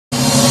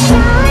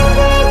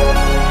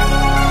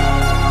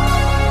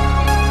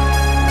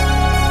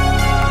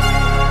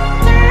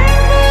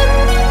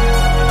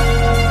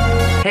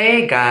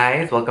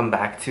guys, welcome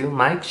back to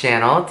my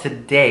channel.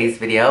 Today's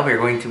video we're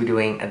going to be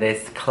doing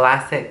this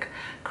classic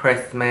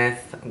Christmas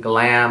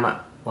glam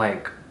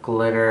like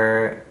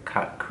glitter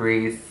cut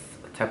crease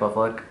type of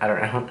look. I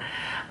don't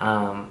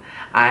know.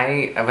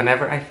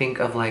 Whenever I think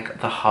of like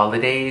the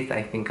holidays,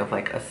 I think of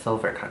like a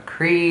silver cut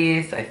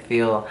crease. I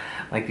feel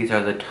like these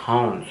are the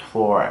tones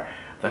for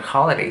the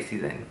holiday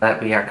season.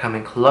 But we are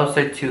coming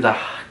closer to the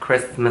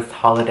Christmas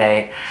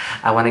holiday.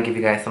 I want to give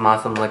you guys some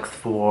awesome looks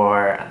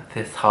for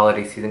this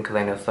holiday season because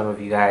I know some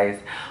of you guys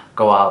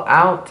go all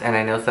out and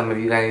I know some of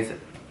you guys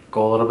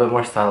go a little bit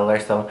more subtler,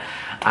 so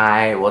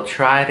I will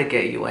try to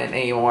get you in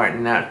a more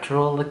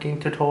natural looking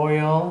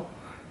tutorial.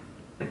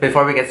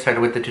 Before we get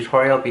started with the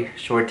tutorial, be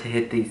sure to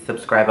hit the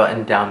subscribe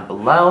button down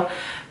below.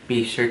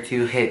 Be sure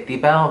to hit the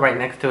bell right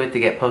next to it to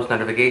get post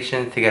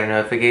notifications, to get a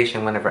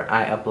notification whenever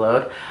I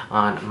upload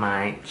on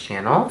my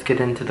channel. Let's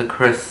get into the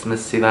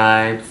Christmassy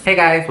vibes. Hey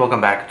guys,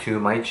 welcome back to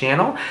my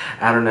channel.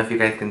 I don't know if you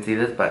guys can see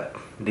this, but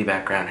the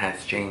background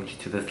has changed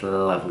to this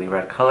lovely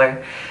red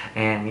color.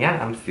 And yeah,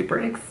 I'm super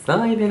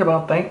excited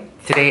about that.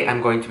 Today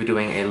I'm going to be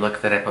doing a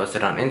look that I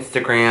posted on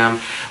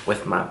Instagram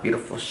with my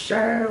beautiful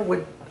shirt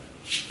with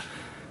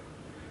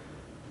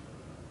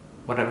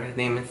whatever his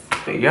name is.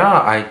 But yeah,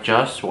 I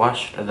just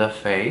washed the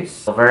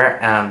face over.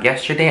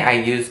 Yesterday I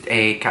used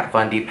a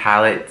KatVonD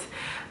palette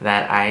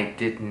that I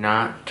did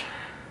not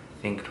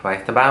think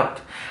twice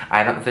about.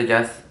 I don't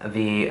suggest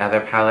the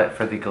other palette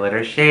for the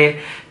glitter shade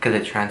because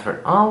it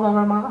transferred all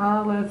over my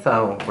eyelids.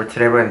 So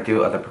today we're going to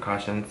do other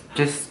precautions.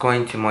 Just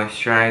going to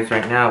moisturize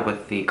right now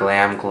with the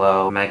Glam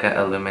Glow Mega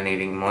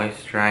Illuminating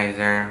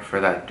Moisturizer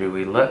for that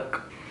dewy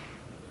look.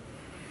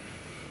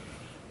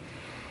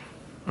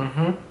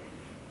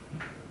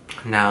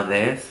 Now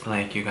this,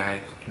 like you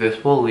guys,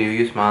 this will leave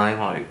you smelling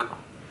like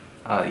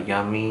a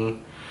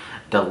yummy,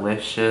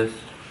 delicious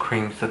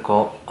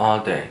creamsicle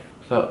all day.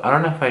 So I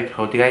don't know if I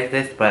told you guys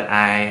this, but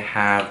I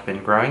have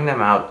been growing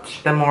them out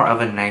to more of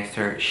a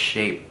nicer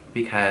shape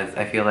because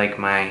I feel like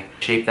my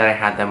shape that I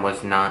had them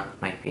was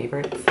not my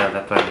favorite. So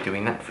that's why I'm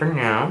doing that for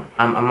now.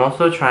 I'm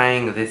also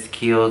trying this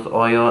Kiehl's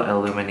Oil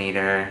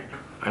Illuminator.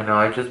 I know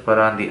I just put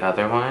on the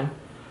other one.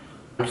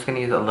 I'm just going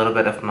to use a little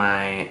bit of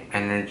my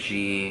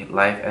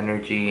Life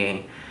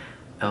Energy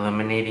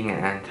Illuminating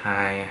and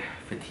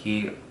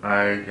Anti-Fatigue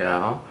Eye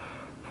Gel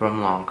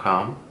from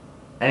Lancome.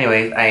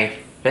 Anyways, I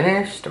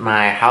finished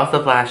my House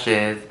of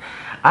Lashes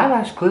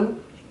eyelash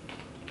glue,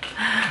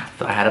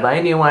 so I had to buy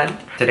a new one.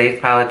 Today's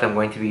palettes, I'm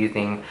going to be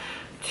using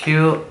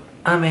two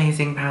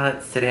amazing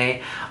palettes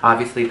today.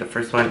 Obviously, the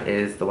first one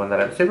is the one that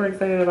I'm super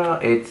excited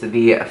about. It's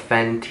the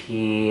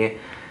Fenty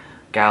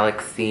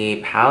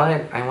Galaxy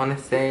palette, I want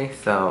to say.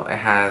 So it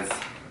has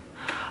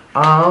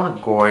all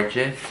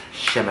gorgeous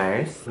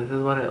shimmers. This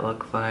is what it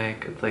looks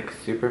like. It's like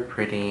super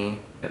pretty.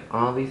 And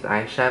all these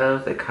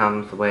eyeshadows, it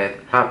comes with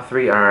top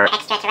three are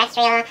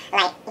Extraterrestrial,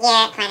 Light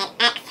Year, Planet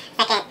X.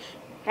 Second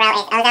row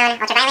is Ozone,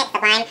 Ultraviolet,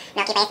 Sublime,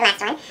 Milky Way, the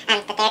last one.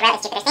 The third row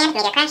is Jupiter Sand,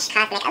 Meteor Crush,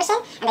 Cosmic Ocean.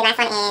 And the last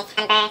one is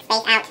Ember,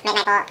 Space Out,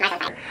 Midnight Bolt, Mars on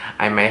Fire.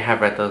 I may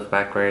have read those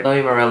backwards.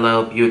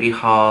 Morello Beauty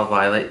Haul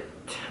Violet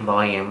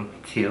Volume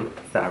 2,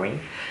 sorry.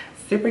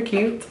 Super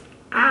cute.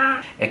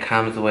 It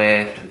comes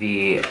with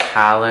the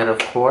palette, of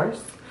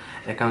course.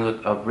 It comes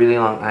with a really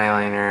long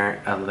eyeliner,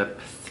 a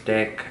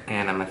lipstick,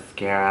 and a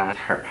mascara.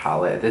 Her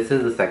palette. This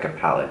is the second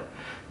palette.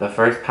 The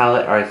first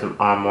palette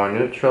are more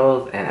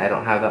neutrals, and I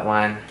don't have that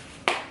one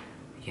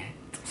yet.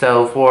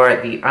 So for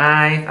the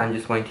eyes, I'm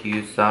just going to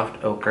use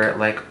Soft Ochre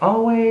like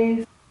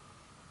always.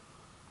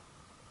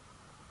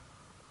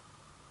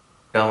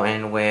 Go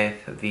in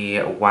with the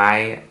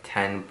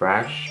Y10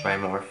 brush by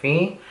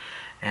Morphe.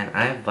 And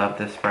I love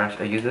this brush.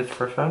 I use this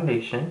for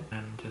foundation.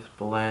 And just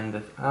blend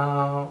this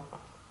out.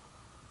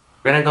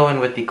 We're gonna go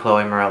in with the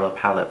Chloe Morello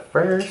palette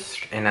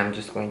first. And I'm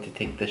just going to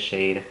take the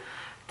shade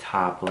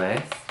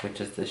Topless, which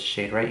is this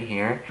shade right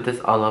here. Put this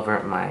all over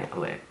my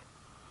lid.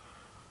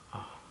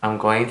 I'm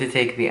going to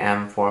take the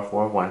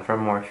M441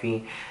 from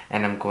Morphe.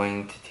 And I'm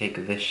going to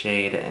take the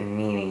shade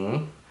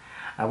Nini.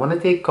 I want to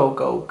take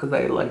Coco because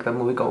I like the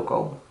movie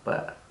Coco.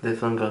 But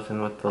this one goes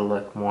in with the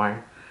look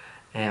more.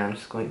 And I'm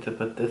just going to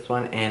put this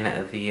one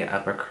in the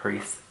upper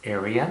crease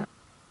area.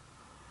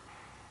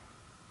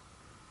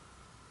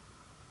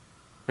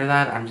 For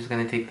that, I'm just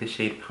going to take the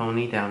shade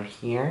Pony down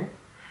here.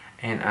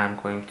 And I'm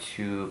going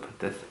to put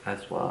this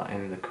as well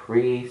in the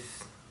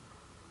crease.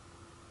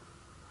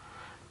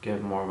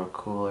 Give more of a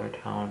cooler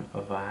tone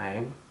of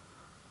vibe.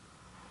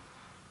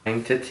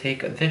 I'm going to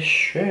take this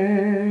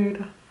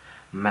shade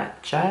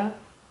Matcha.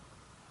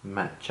 Don't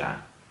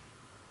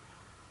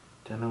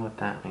know what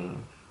that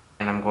means.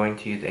 And I'm going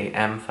to use a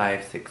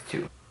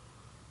M562.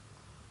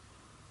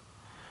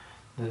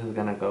 This is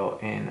gonna go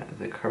in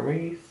the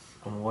crease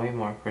way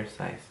more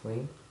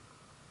precisely.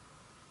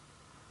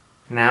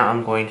 Now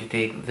I'm going to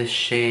take the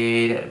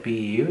shade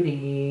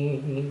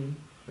Beauty,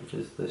 which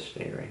is this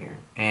shade right here.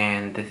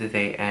 And this is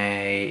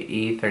a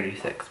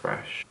E36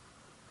 brush.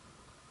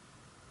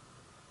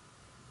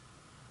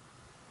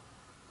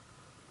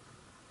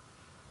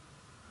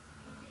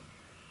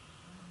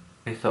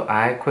 Okay, so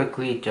I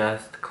quickly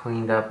just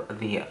cleaned up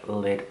the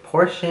lid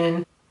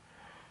portion.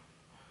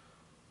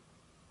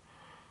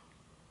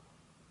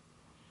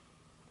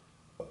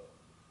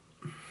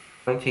 I'm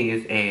going to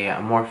use a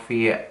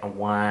Morphe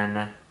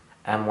 1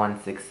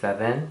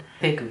 M167.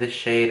 Take the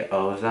shade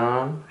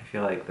Ozone. I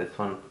feel like this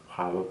one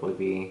probably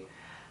be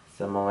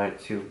similar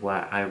to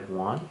what I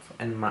want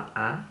in my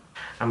eye.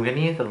 I'm gonna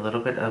use a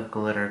little bit of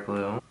glitter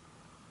glue.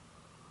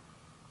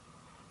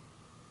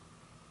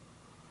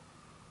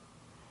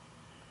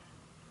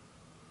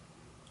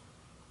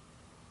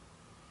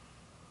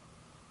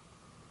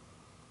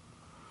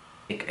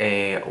 Take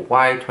a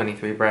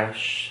Y23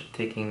 brush,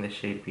 taking the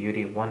shade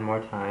Beauty one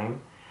more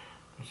time.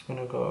 I'm just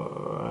gonna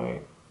go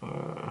right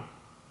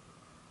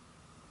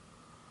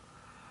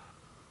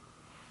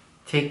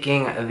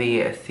taking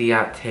the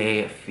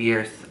CIate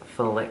Fierce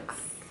Flicks,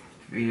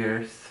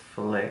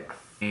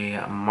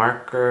 a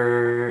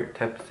marker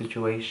type of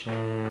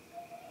situation.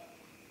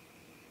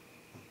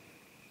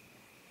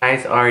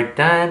 Eyes are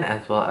done,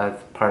 as well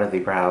as part of the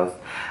brows.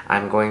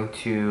 I'm going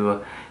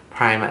to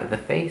prime the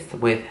face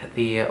with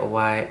the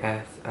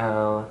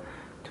Ysl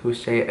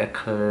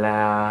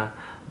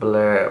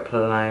Blur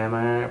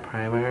primer.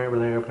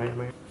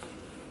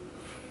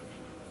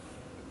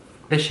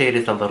 The shade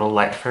is a little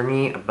light for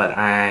me, but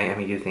I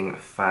am using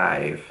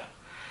 5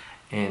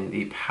 in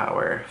the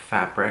Power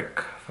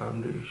Fabric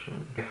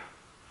Foundation.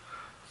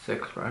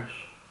 6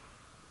 brush.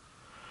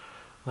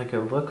 Like,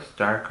 it looks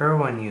darker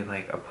when you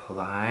like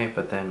apply,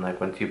 but then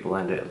like once you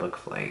blend it, it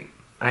looks light.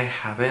 I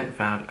haven't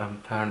found a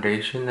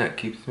foundation that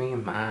keeps me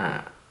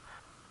matte.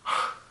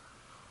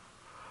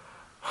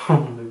 Oh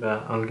my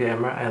god, on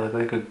camera I look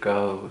like a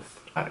ghost.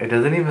 It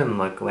doesn't even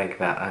look like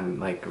that on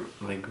like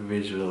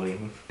visually.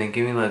 It's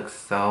making me look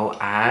so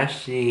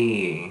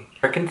ashy.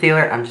 For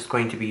concealer, I'm just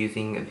going to be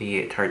using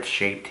the Tarte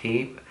Shape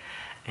Tape,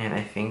 and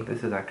I think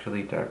this is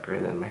actually darker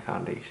than my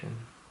foundation.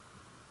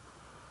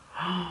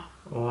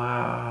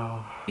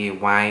 Wow. The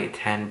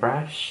Y10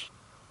 brush.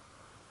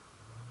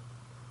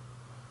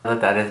 Now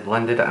that is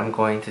blended, I'm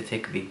going to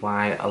take the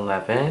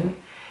Y11,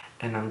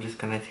 and I'm just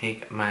going to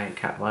take my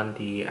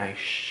KatVonD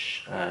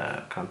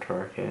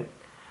contour kit.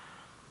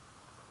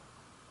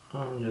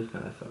 I'm just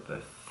going to set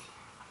this.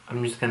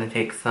 I'm just going to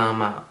take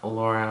some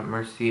Laura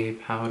Mercier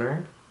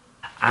powder.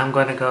 I'm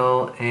going to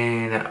go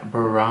and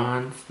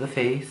bronze the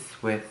face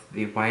with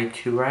the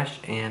Y2 brush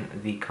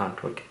and the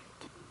contour kit.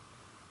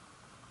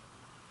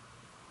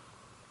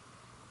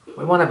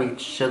 We want to be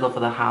chill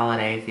for the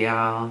holidays,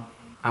 y'all.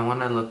 I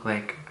want to look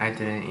like I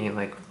didn't eat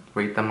like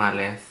 3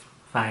 tamales,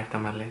 5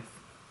 tamales.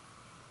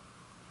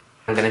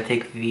 I'm going to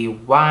take the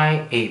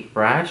Y8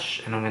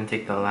 brush, and I'm going to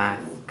take the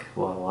last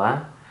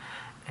Koala.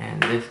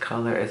 And this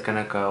color is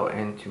going to go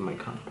into my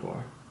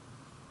contour.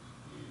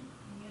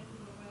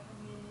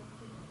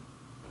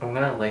 I'm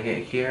going to lay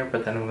it here,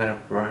 but then I'm going to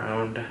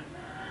round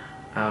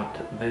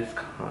out this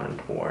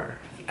contour.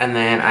 And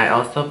then I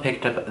also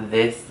picked up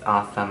this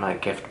awesome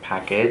gift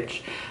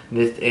package.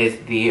 This is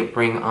the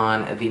Bring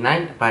On the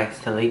Night by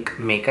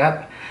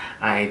Mitchelmakeup.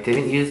 I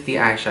didn't use the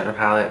eyeshadow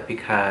palette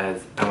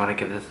because I want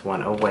to give this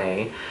one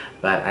away,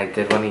 but I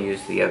did want to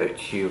use the other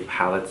 2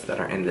 palettes that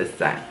are in this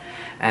set.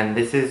 And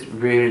this is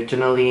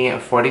originally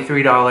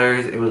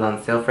 $43. It was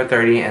on sale for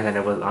 $30, and then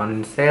it was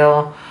on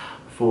sale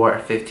for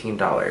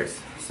 $15.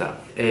 So,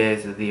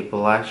 is the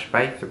blush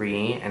by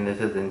 3, and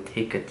this is in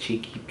Take a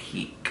Cheeky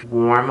Peek.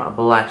 Warm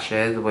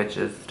blushes, which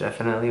is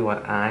definitely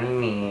what I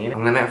need.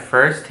 I'm gonna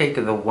first take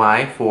the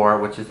Y4,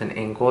 which is an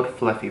angled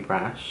fluffy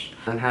brush.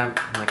 It doesn't have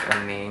like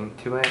a name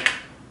to it,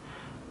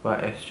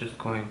 but it's just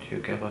going to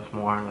give us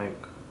more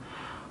like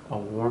a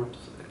warmth.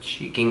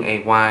 Taking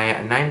a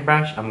Y9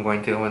 brush, I'm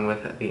going to go in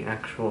with the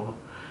actual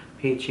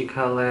peachy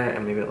color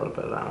and maybe a little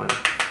bit of that one.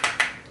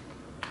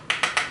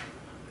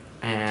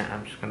 And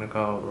I'm just gonna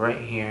go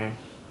right here.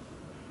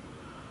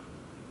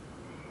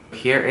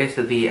 Here is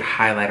the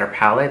highlighter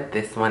palette.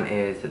 This one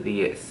is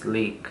the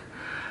Sleek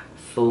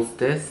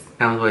Solstice.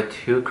 Comes with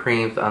 2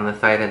 creams on the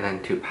side and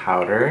then 2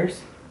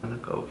 powders. I'm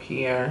gonna go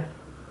here.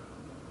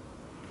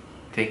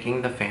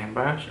 Taking the fan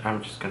brush,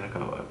 I'm just gonna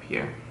go up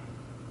here.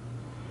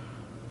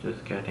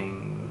 Just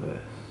getting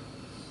this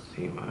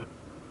seam.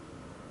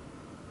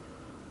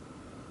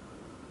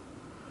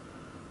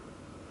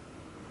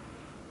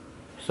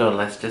 So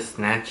let's just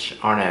snatch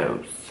our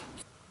nose.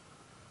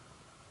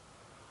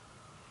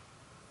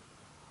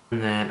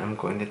 And then I'm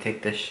going to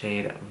take the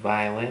shade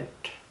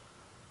Violet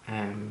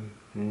and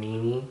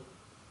Nini.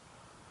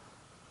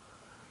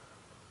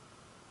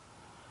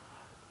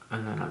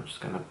 And then I'm just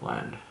going to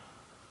blend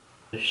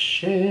the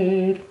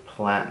shade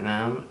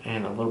Platinum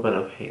and a little bit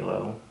of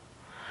Halo.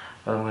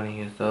 But I'm going to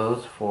use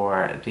those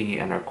for the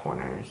inner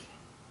corners.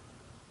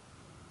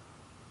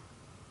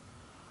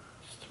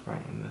 Just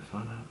brighten this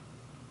one up.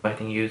 I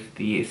can use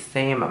the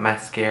same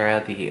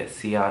mascara, the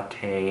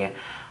CIate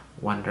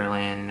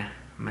Wonderland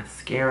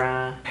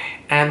mascara.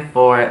 And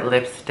for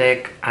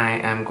lipstick, I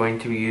am going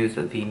to use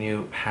the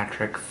new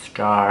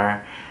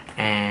MacXPatrickStarrr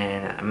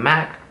and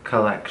MAC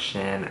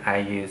collection. I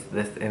used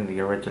this in the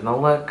original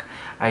look.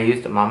 I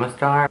used Mama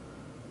Starrr.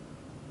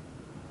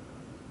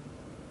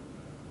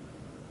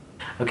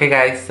 Okay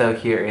guys, so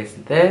here is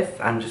this.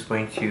 I'm just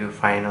going to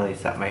finally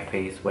set my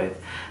face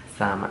with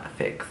some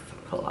Fix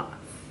Plus.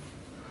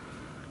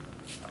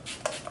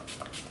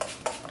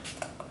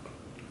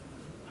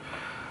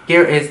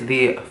 Here is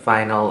the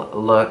final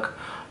look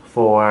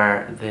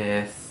for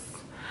this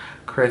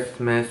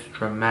Christmas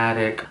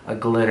dramatic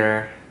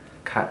glitter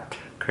cut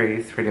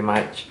crease, pretty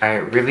much. I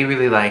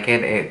really like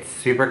it. It's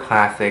super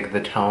classic.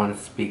 The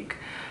tones speak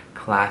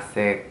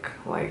classic,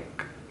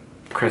 like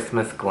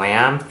Christmas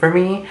glam for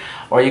me.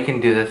 Or you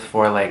can do this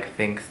for like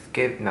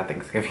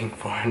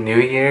for New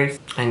Year's.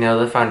 I know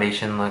the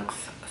foundation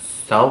looks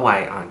so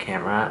white on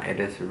camera. It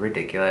is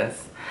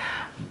ridiculous.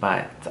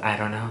 But I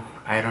don't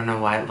know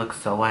why it looks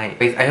so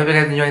white. I hope you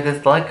guys enjoyed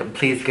this look.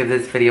 Please give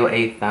this video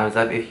a thumbs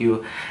up if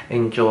you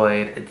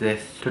enjoyed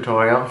this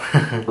tutorial.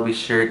 Be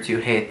sure to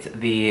hit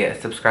the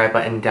subscribe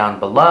button down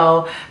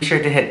below. Be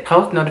sure to hit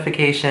post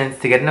notifications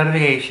to get a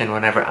notification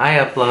whenever I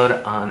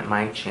upload on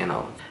my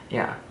channel.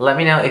 Yeah, let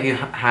me know if you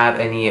have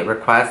any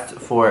requests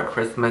for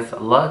Christmas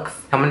looks.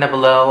 Comment down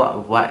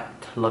below what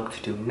look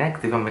to do next.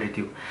 If you want me to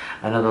do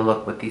another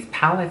look with these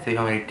palettes, if you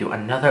want me to do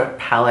another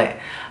palette,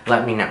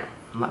 let me know.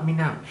 Let me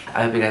know.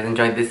 I hope you guys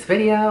enjoyed this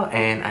video,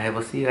 and I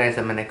will see you guys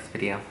in my next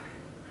video.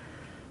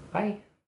 Bye.